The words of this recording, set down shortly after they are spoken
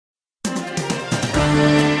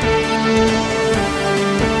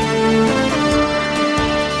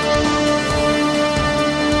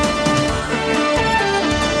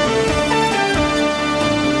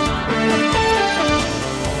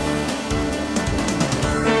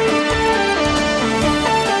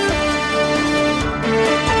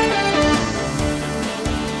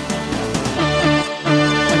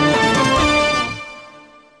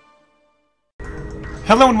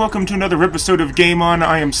Hello and welcome to another episode of Game On.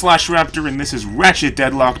 I am Slash Raptor and this is Ratchet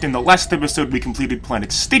Deadlocked. In the last episode we completed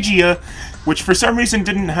Planet Stygia, which for some reason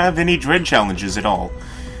didn't have any dread challenges at all.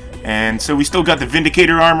 And so we still got the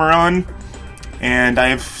Vindicator armor on, and I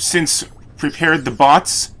have since prepared the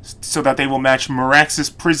bots so that they will match Maraxus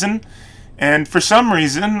Prison. And for some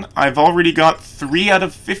reason, I've already got 3 out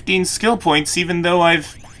of 15 skill points, even though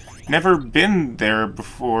I've never been there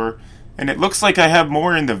before. And it looks like I have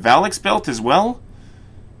more in the Valix belt as well.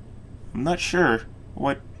 I'm not sure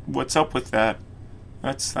what's up with that.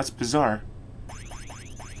 That's bizarre.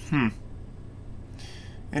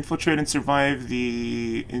 Infiltrate and survive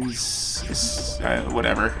the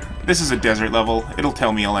whatever. This is a desert level. It'll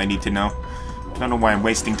tell me all I need to know. I don't know why I'm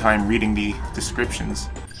wasting time reading the descriptions.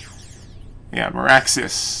 Yeah,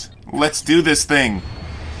 Maraxus. Let's do this thing.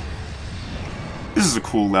 This is a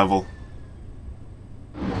cool level.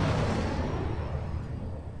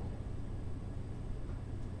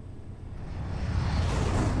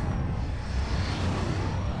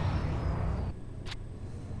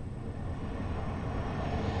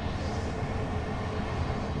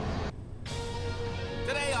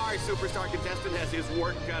 Superstar contestant has his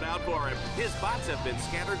work cut out for him. His bots have been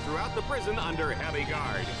scattered throughout the prison under heavy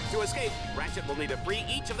guard. To escape, Ratchet will need to free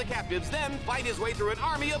each of the captives, then fight his way through an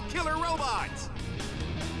army of killer robots.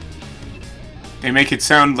 They make it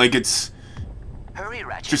sound like it's Hurry,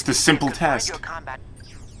 Ratchet. just a simple task.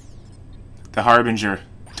 The Harbinger.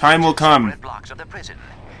 Time will come. Blocks of the prison.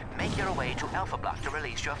 Make your way to Alpha Block to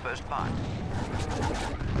release your first bot.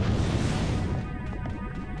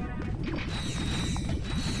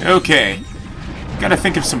 Okay, gotta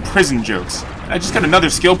think of some prison jokes. I just got another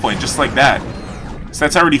skill point just like that. So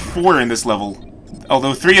that's already 4 in this level.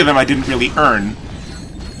 Although 3 of them I didn't really earn.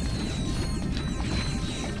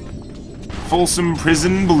 Folsom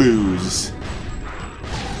Prison Blues.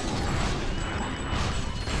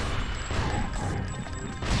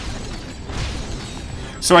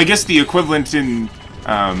 So I guess the equivalent in,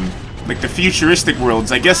 like the futuristic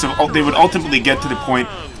worlds, I guess they would ultimately get to the point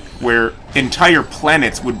where entire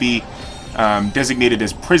planets would be designated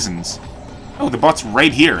as prisons. Oh, the bot's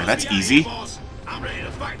right here. That's easy.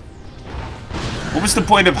 What was the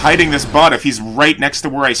point of hiding this bot if he's right next to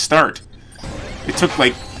where I start? It took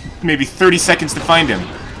like maybe 30 seconds to find him.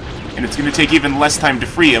 And it's going to take even less time to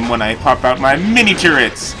free him when I pop out my mini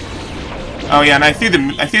turrets. Oh yeah, and I threw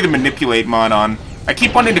the manipulate mod on. I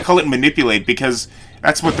keep wanting to call it manipulate because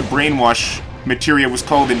that's what the brainwash materia was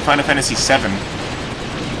called in Final Fantasy VII.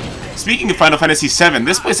 Speaking of Final Fantasy VII,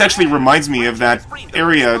 this place actually reminds me of that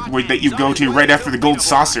area that you go to right after the Gold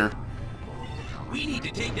Saucer. We need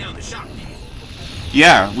to take down the shop.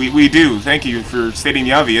 Yeah, we do. Thank you for stating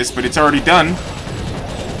the obvious, but it's already done.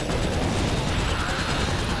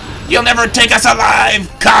 You'll never take us alive,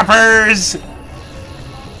 coppers!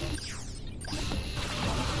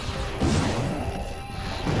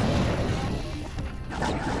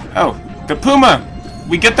 Oh, the Puma!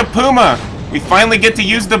 We get the Puma! We finally get to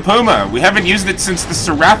use the Puma! We haven't used it since the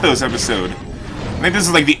Serathos episode. I think this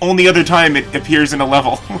is like the only other time it appears in a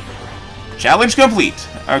level. Challenge complete!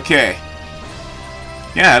 Okay.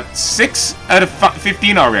 Yeah, 6 out of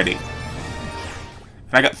 15 already. And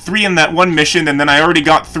I got 3 in that one mission, and then I already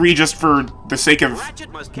got 3 just for the sake of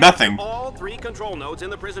nothing. All 3 control nodes in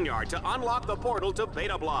the prison yard to unlock the portal to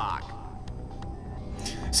Beta Block.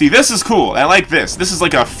 See, this is cool. I like this. This is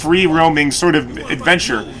like a free-roaming sort of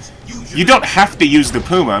adventure. You don't have to use the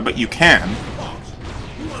Puma, but you can.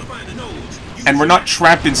 And we're not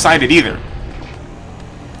trapped inside it either.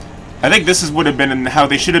 I think this would have been how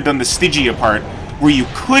they should have done the Stygia part, where you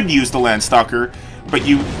could use the Landstalker, but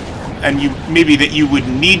maybe that you would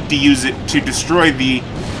need to use it to destroy the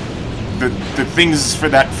things for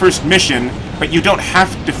that first mission, but you don't have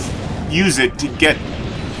to use it to get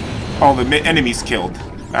all the enemies killed.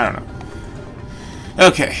 I don't know.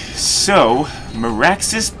 Okay, so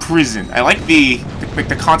Maraxus Prison. I like the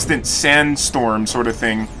constant sandstorm sort of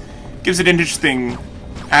thing. Gives it an interesting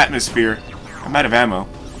atmosphere. I'm out of ammo.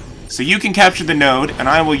 So you can capture the node, and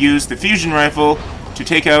I will use the fusion rifle to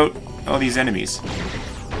take out all these enemies.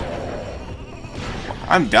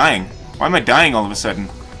 I'm dying. Why am I dying all of a sudden?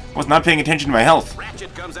 I was not paying attention to my health.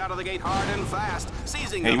 Ratchet comes out of the gate hard and fast,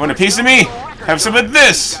 seizing hey, you want a piece of me? Have some of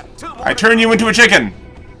this! I turn you into a chicken!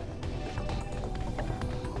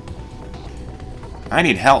 I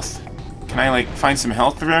need health. Can I, like, find some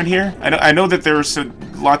health around here? I know that there are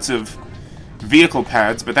lots of vehicle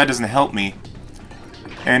pads, but that doesn't help me.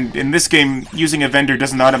 And in this game, using a vendor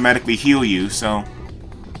doesn't automatically heal you, so...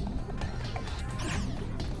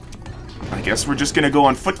 I guess we're just gonna go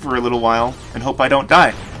on foot for a little while and hope I don't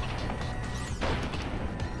die.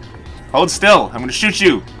 Hold still. I'm gonna shoot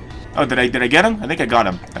you. Oh, did I get him? I think I got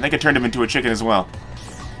him. I think I turned him into a chicken as well.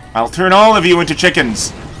 I'll turn all of you into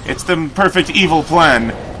chickens. It's the perfect evil plan.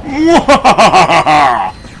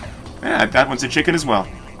 Yeah, that one's a chicken as well.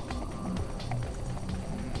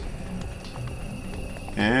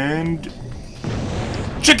 And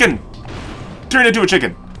chicken. Turn into a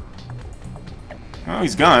chicken. Oh,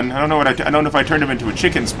 he's gone. I don't know what I don't know if I turned him into a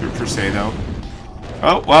chicken per se though.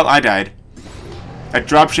 Oh, well, I died. That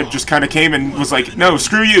dropship just kind of came and was like, "No,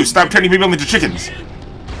 screw you! Stop turning people into chickens."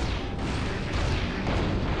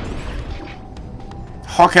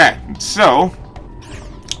 Okay, so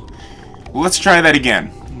let's try that again.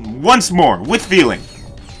 Once more, with feeling.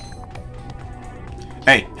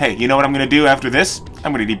 Hey, you know what I'm gonna do after this?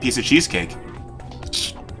 I'm gonna eat a piece of cheesecake.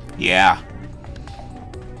 Yeah.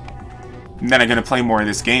 And then I'm gonna play more of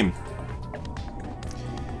this game.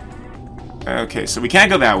 Okay, so we can't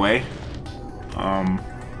go that way.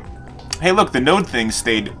 Hey look, the node thing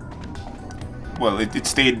stayed... Well, it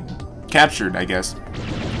stayed captured, I guess.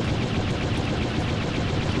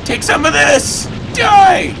 Take some of this!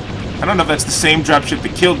 Die! I don't know if that's the same dropship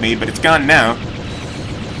that killed me, but it's gone now.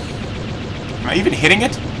 Am I even hitting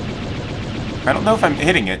it? I don't know if I'm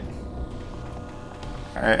hitting it.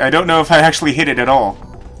 I don't know if I actually hit it at all.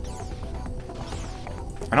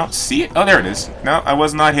 I don't see it. Oh, there it is. No, I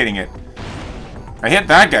was not hitting it. I hit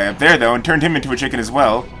that guy up there, though, and turned him into a chicken as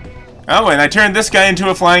well. Oh, and I turned this guy into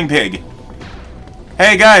a flying pig.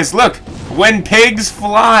 Hey, guys, look! When pigs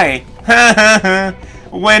fly!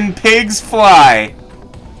 When pigs fly!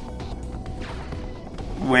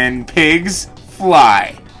 When pigs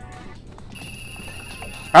fly.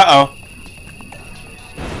 Uh-oh.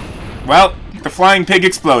 Well, the flying pig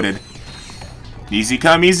exploded. Easy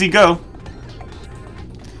come, easy go.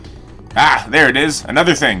 Ah, there it is.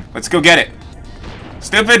 Another thing. Let's go get it.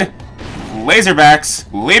 Stupid laserbacks,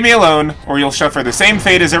 leave me alone, or you'll suffer the same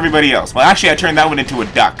fate as everybody else. Well, actually, I turned that one into a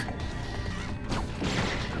duck.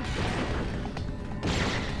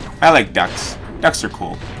 I like ducks. Ducks are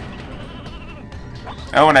cool.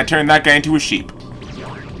 Oh, and I turned that guy into a sheep.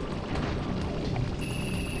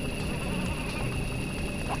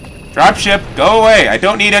 Dropship, go away. I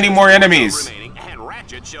don't need any more enemies. And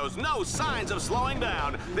Ratchet shows no signs of slowing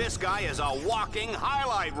down. This guy is a walking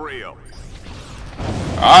highlight reel.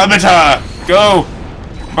 Arbiter, go!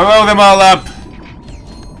 Blow them all up!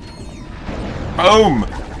 Boom!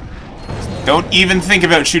 Don't even think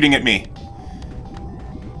about shooting at me.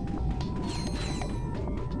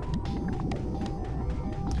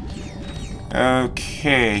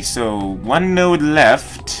 Okay, so one node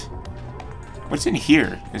left. What's in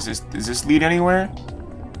here? Does this lead anywhere?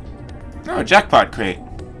 Oh, jackpot crate.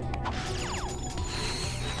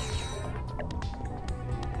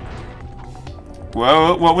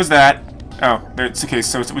 Whoa, what was that? Oh, it's okay,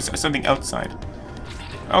 so it was something outside.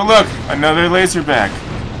 Oh look, another laserback.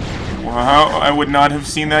 Wow, I would not have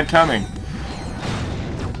seen that coming.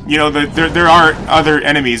 You know, there are other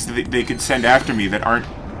enemies that they could send after me that aren't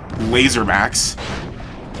laserbacks.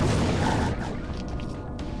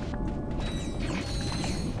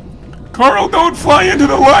 Carl, don't fly into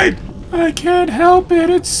the light! I can't help it,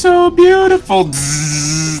 it's so beautiful.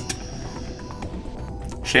 Zzz.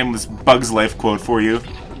 Shameless Bug's Life quote for you.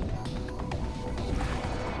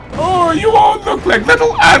 Oh, you all look like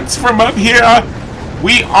little ants from up here.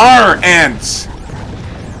 We are ants.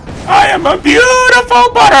 I am a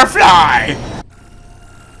beautiful butterfly.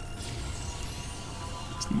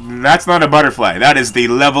 That's not a butterfly. That is the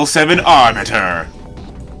level 7 Arbiter.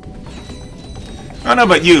 I don't know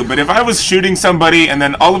about you, but if I was shooting somebody and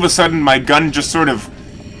then all of a sudden my gun just sort of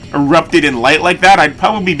erupted in light like that, I'd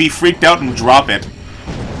probably be freaked out and drop it.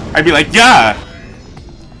 I'd be like, yeah!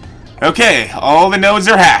 Okay, all the nodes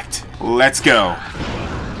are hacked. Let's go.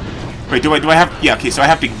 Wait, do I have... Yeah, okay, so I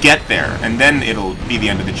have to get there, and then it'll be the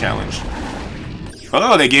end of the challenge.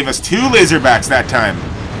 Oh, they gave us 2 laserbacks that time.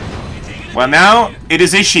 Well, now, it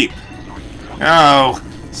is a sheep. Oh,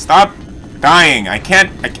 stop dying. I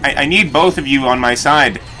can't... I need both of you on my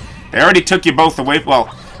side. They already took you both away.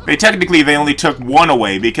 Well, they only took one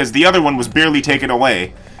away, because the other one was barely taken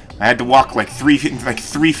away. I had to walk like 3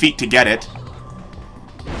 feet to get it.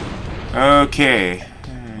 Okay,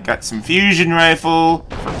 got some fusion rifle.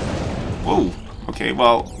 Whoa. Okay,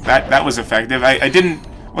 well that was effective. I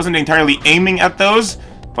wasn't entirely aiming at those,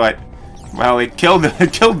 but well, it killed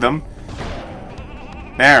them.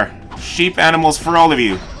 There, sheep animals for all of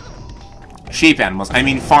you. Sheep animals. I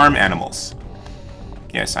mean farm animals.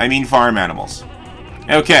 Yes, I mean farm animals.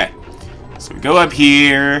 Okay, so we go up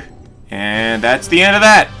here, and that's the end of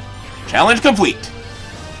that. Challenge complete.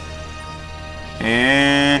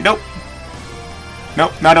 And nope.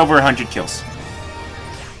 Nope, not over 100 kills.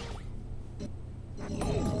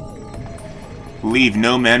 Leave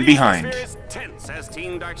no man behind. The atmosphere is tense as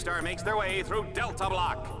Team Darkstar makes their way through Delta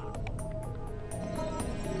Block.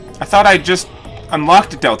 I thought I just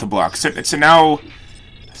unlocked a Delta Block. So now...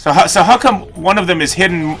 So how come one of them is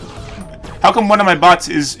hidden... How come one of my bots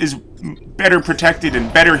is better protected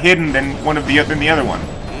and better hidden than the other one?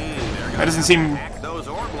 That doesn't seem... Hack those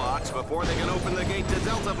ore blocks before they can open the gate to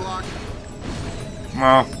Delta Block.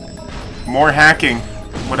 Well, more hacking.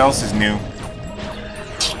 What else is new?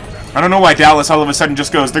 I don't know why Dallas all of a sudden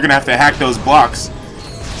just goes, they're gonna have to hack those blocks.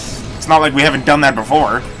 It's not like we haven't done that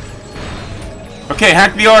before. Okay,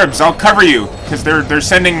 hack the orbs. I'll cover you, because they're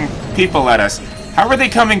sending people at us. How are they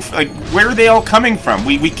coming? Like, where are they all coming from?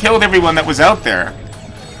 We killed everyone that was out there.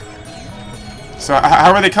 So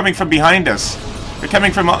how are they coming from behind us? They're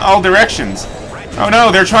coming from all directions. Oh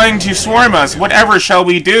no, they're trying to swarm us. Whatever shall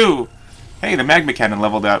we do? Hey, the magma cannon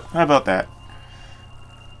leveled up. How about that?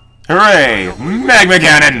 Hooray! Magma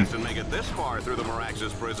cannon! Make it this far through the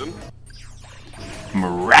Maraxus prison.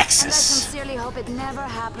 Maraxus. I sincerely hope it never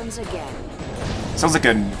happens again. Sounds like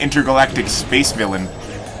an intergalactic space villain.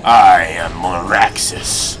 I am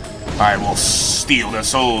Maraxus. I will steal the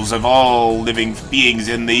souls of all living beings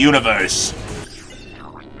in the universe.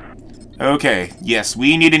 Okay, yes,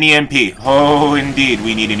 we need an EMP. Oh, indeed,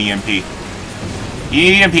 we need an EMP.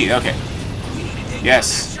 EMP, okay.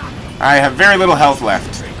 Yes. I have very little health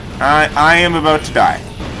left. I am about to die.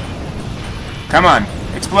 Come on,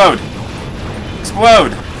 explode.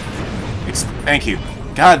 Explode. Thank you.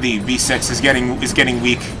 God, the V6 is getting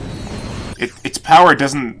weak. Its power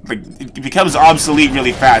doesn't, like, it becomes obsolete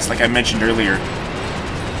really fast, like I mentioned earlier.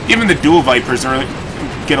 Even the dual Vipers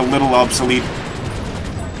get a little obsolete.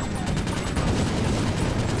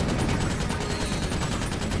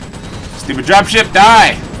 Stupid dropship,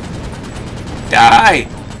 die! Die!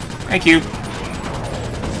 Thank you.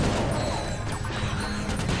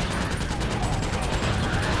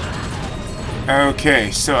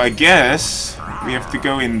 Okay, so I guess we have to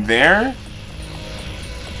go in there.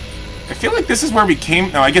 I feel like this is where we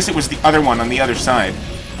came... No, I guess it was the other one on the other side.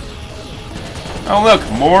 Oh, look,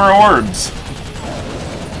 more orbs.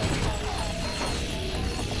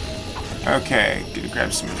 Okay, gonna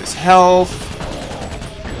grab some of this health.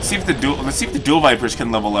 Let's see if the dual Vipers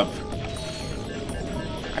can level up.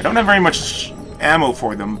 I don't have very much ammo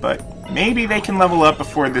for them, but maybe they can level up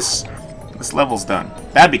before this level's done.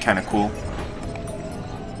 That'd be kind of cool.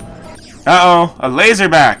 Uh-oh, a laser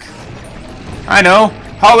back. I know,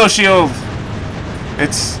 Holo Shield.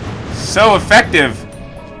 It's so effective.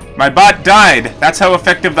 My bot died. That's how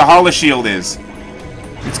effective the Holo Shield is.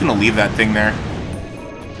 I'm just gonna leave that thing there.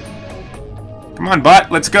 Come on,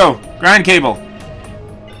 bot, let's go. Grind cable.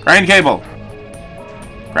 Grind cable.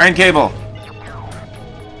 Grind cable.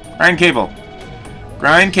 Grind cable.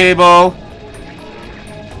 Grind cable.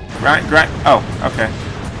 Grind. Oh, okay.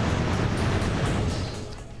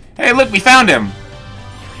 Hey, look, we found him!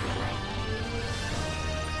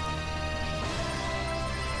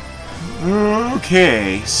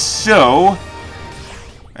 Okay, so...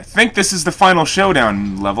 I think this is the final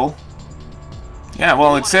showdown level. Yeah,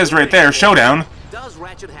 well, it says right there, showdown. Does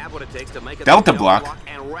Ratchet have what it takes to make it Delta block.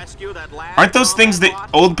 And rescue that last Aren't those things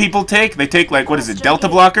that old people take? They take, like, what is it, Delta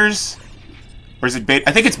blockers? Or is it beta?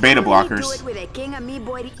 I think it's beta blockers. Do it with a king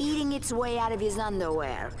amoeboid eating its way out of his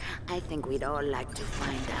underwear. I think we'd all like to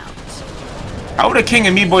find out. How would a king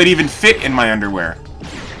amoeboid even fit in my underwear?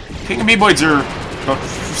 King amoeboids are about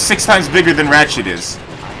 6 times bigger than Ratchet is.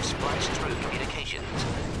 I've spliced through communications.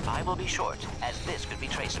 I will be short, as this could be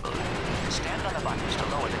traceable. Stand on the buttons to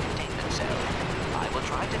lower the containment cell. I will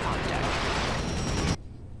try to contact.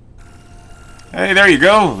 Hey, there you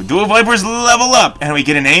go. Dual Vipers level up, and we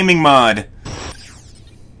get an aiming mod.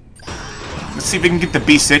 Let's see if we can get the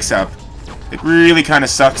B6 up. It really kind of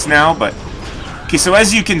sucks now, but... Okay, so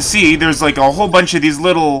as you can see, there's like a whole bunch of these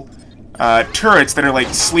little turrets that are like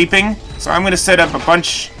sleeping. So I'm going to set up a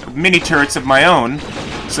bunch of mini turrets of my own,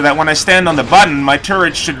 so that when I stand on the button, my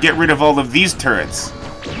turrets should get rid of all of these turrets.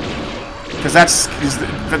 Because that's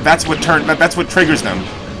what triggers them.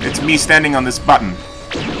 It's me standing on this button.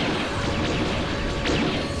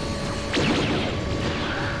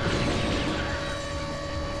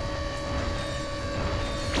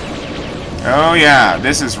 Oh yeah,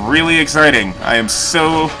 this is really exciting. I am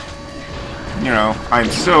so, I'm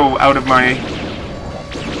so out of my,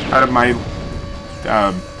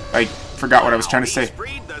 I forgot what I was trying to say.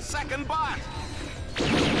 Freed the second bot.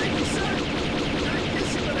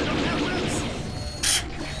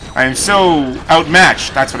 I am so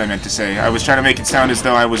outmatched, that's what I meant to say. I was trying to make it sound as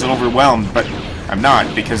though I was overwhelmed, but I'm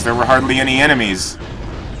not, because there were hardly any enemies.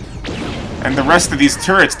 And the rest of these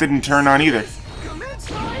turrets didn't turn on either. Commence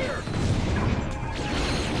fire!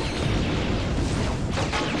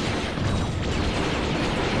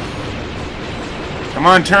 Come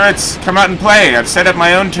on, turrets, come out and play. I've set up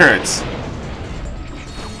my own turrets.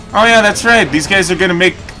 Oh yeah, that's right. These guys are gonna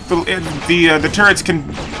make the turrets can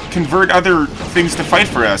convert other things to fight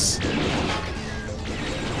for us.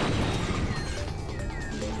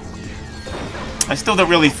 I still don't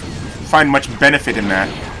really find much benefit in that.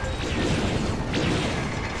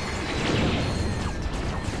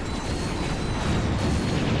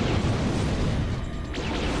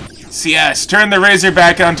 Yes, turn the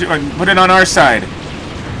Razorback onto and put it on our side.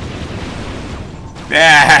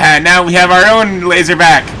 Yeah, now we have our own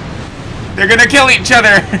Laserback. They're gonna kill each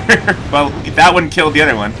other. Well, that one killed the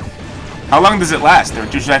other one. How long does it last? Or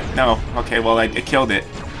just no? Okay, well I killed it.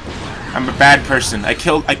 I'm a bad person. I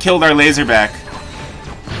killed our Laserback.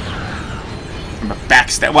 I'm a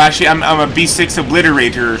backstab. Well, actually, I'm a B6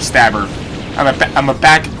 obliterator stabber. I'm a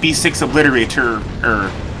back B6 obliterator.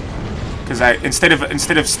 Because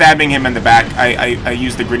instead of stabbing him in the back, I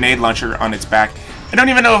used the grenade launcher on its back. I don't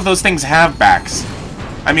even know if those things have backs.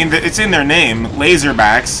 I mean, it's in their name,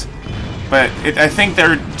 Laserbacks, but I think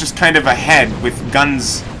they're just kind of a head with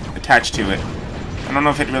guns attached to it. I don't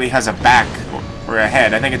know if it really has a back or a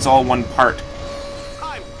head. I think it's all one part.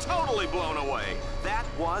 I'm totally blown away. That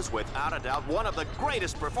was, without a doubt, one of the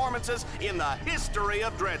greatest performances in the history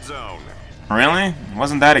of Dreadzone. Really?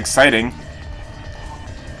 Wasn't that exciting?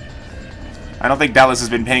 I don't think Dallas has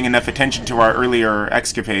been paying enough attention to our earlier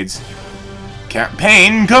escapades.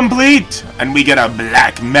 Campaign complete! And we get a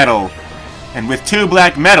black medal. And with 2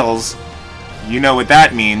 black medals, you know what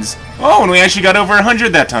that means. Oh, and we actually got over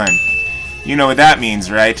 100 that time. You know what that means,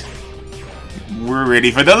 right? We're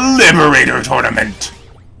ready for the Liberator Tournament!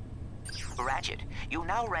 Ratchet, you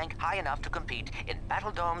now rank high enough to compete in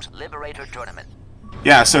Battle Dome's Liberator Tournament.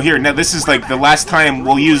 Yeah, so here, now this is like the last time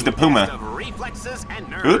we'll use the Puma.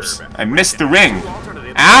 Oops, I missed the ring.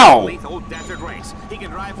 Ow!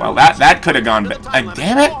 Well, that could have gone, but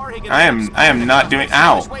damn it! I am not doing.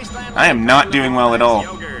 Ow! I am not doing well at all.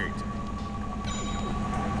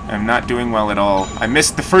 I'm not doing well at all. I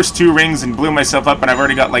missed the first 2 rings and blew myself up, and I've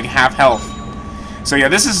already got like half health. So yeah,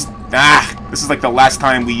 this is like the last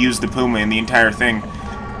time we used the Puma in the entire thing.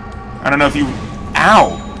 I don't know if you.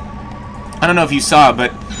 Ow! I don't know if you saw,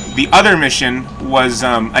 but the other mission was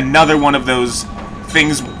another one of those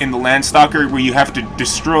things in the Landstalker where you have to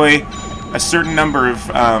destroy a certain number of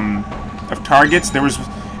targets. There was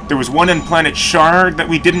one on Planet Shard that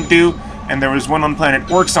we didn't do, and there was one on Planet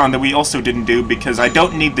Orxon that we also didn't do because I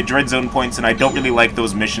don't need the Dreadzone points and I don't really like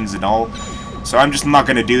those missions at all. So I'm just not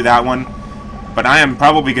going to do that one. But I am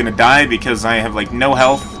probably going to die because I have like no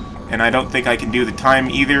health, and I don't think I can do the time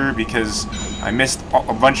either because I missed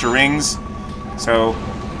a bunch of rings. So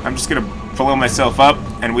I'm just gonna blow myself up,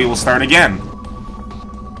 and we will start again.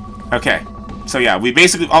 Okay, so yeah, we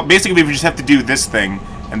basically we just have to do this thing,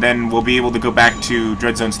 and then we'll be able to go back to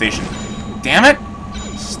Dreadzone Station. Damn it!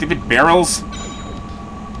 Stupid barrels.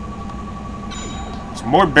 There's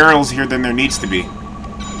more barrels here than there needs to be.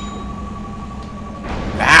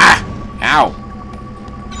 Ah! Ow!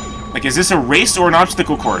 Like, is this a race or an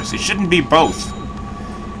obstacle course? It shouldn't be both.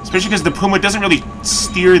 Especially because the Puma doesn't really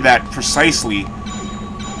steer that precisely.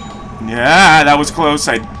 Yeah, that was close.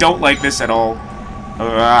 I don't like this at all.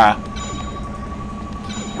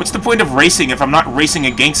 What's the point of racing if I'm not racing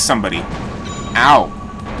against somebody? Ow.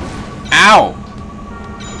 Ow!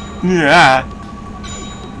 Yeah.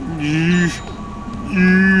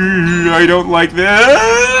 I don't like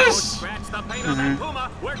this! Scratch the paint on that Puma.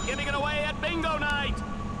 We're giving it away at bingo night!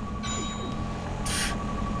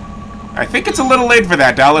 I think it's a little late for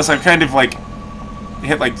that, Dallas. I've kind of, like,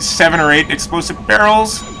 hit, like, 7 or 8 explosive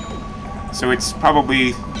barrels. So it's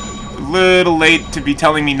probably a little late to be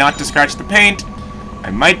telling me not to scratch the paint.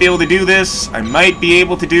 I might be able to do this. I might be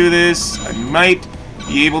able to do this. I might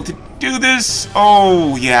be able to do this.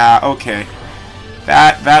 Oh, yeah, okay.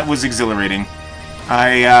 That was exhilarating.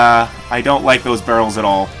 I don't like those barrels at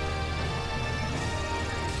all.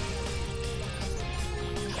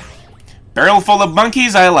 Barrel full of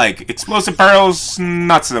monkeys, I like. Explosive barrels,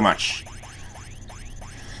 not so much.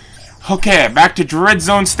 Okay, back to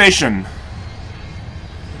Dreadzone Station.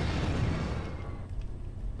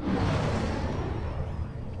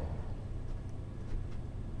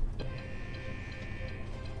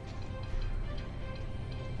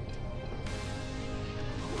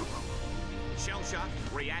 Shell-shock,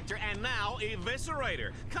 reactor, and now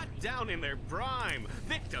eviscerator. Cut down in their prime.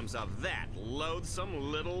 Victims of that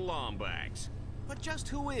loathsome little lombax. But just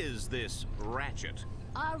who is this Ratchet?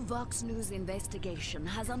 Our Vox News investigation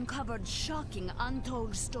has uncovered shocking,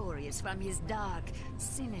 untold stories from his dark,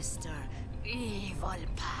 sinister, evil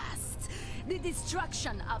past. The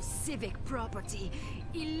destruction of civic property,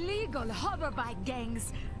 illegal hoverbike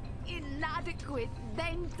gangs, inadequate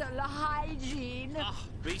dental hygiene.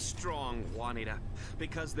 Be strong, Juanita,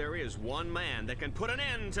 because there is one man that can put an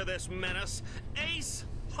end to this menace. Ace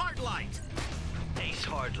Hardlight. Ace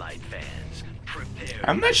Hardlight fans, prepare.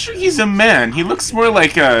 I'm not sure he's a man. He looks more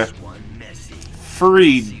like a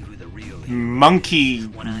furry monkey,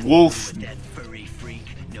 wolf,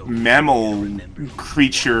 mammal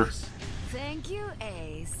creature. Thank you,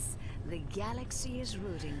 Ace. The galaxy is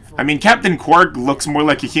rooting for I mean, Captain Quark looks more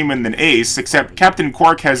like a human than Ace, except Captain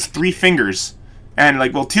Quark has 3 fingers. And,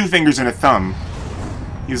 like, well, 2 fingers and a thumb.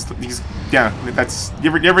 Yeah, that's...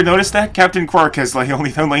 You ever notice that? Captain Quark has, like,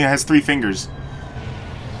 only has 3 fingers.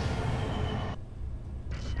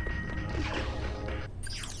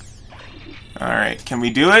 Alright, can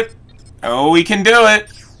we do it? Oh, we can do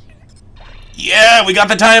it! Yeah, we got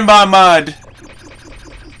the time bomb mod!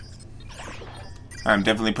 I'm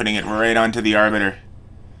definitely putting it right onto the Arbiter.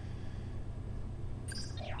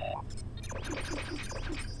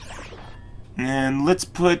 And let's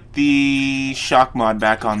put the shock mod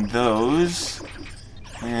back on those.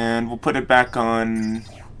 And we'll put it back on...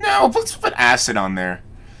 No, let's put acid on there.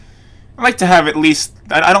 I like to have at least...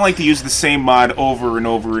 I don't like to use the same mod over and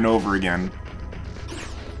over and over again.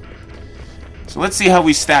 So let's see how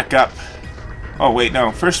we stack up. Oh, wait,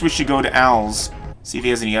 no. First we should go to Al's. See if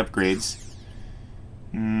he has any upgrades.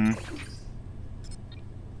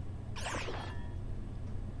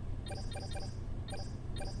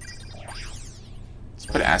 Let's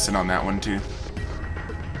put acid on that one, too.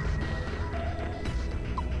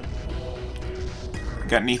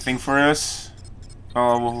 Got anything for us?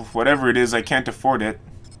 Oh, well, whatever it is, I can't afford it.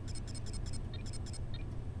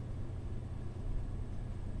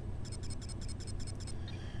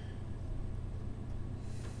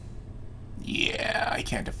 Yeah, I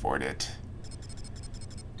can't afford it.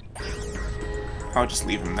 I'll just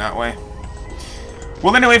leave him that way.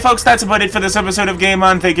 Well, anyway, folks, that's about it for this episode of Game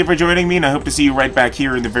On. Thank you for joining me, and I hope to see you right back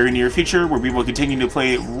here in the very near future, where we will continue to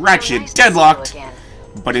play Ratchet Deadlocked.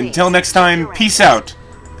 But until next time, peace out.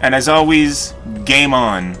 And as always, Game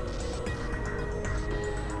On.